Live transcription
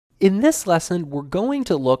In this lesson, we're going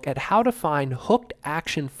to look at how to find hooked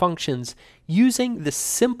action functions using the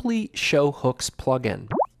Simply Show Hooks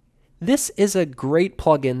plugin. This is a great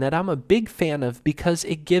plugin that I'm a big fan of because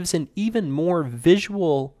it gives an even more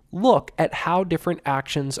visual look at how different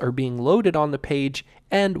actions are being loaded on the page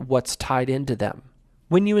and what's tied into them.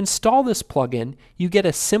 When you install this plugin, you get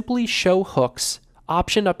a Simply Show Hooks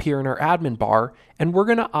option up here in our admin bar, and we're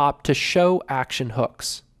going to opt to Show Action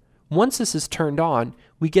Hooks. Once this is turned on,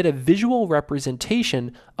 we get a visual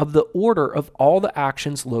representation of the order of all the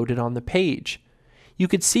actions loaded on the page. You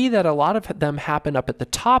could see that a lot of them happen up at the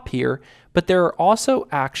top here, but there are also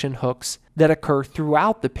action hooks that occur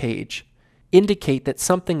throughout the page, indicate that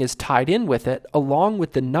something is tied in with it along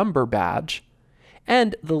with the number badge,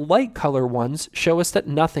 and the light color ones show us that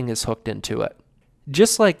nothing is hooked into it.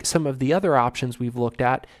 Just like some of the other options we've looked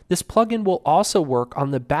at, this plugin will also work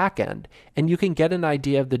on the back end, and you can get an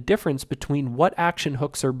idea of the difference between what action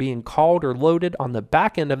hooks are being called or loaded on the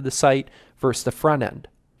back end of the site versus the front end.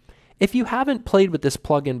 If you haven't played with this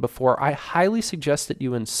plugin before, I highly suggest that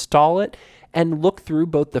you install it and look through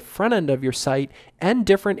both the front end of your site and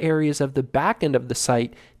different areas of the back end of the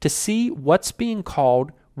site to see what's being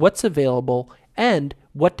called, what's available, and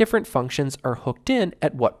what different functions are hooked in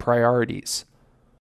at what priorities.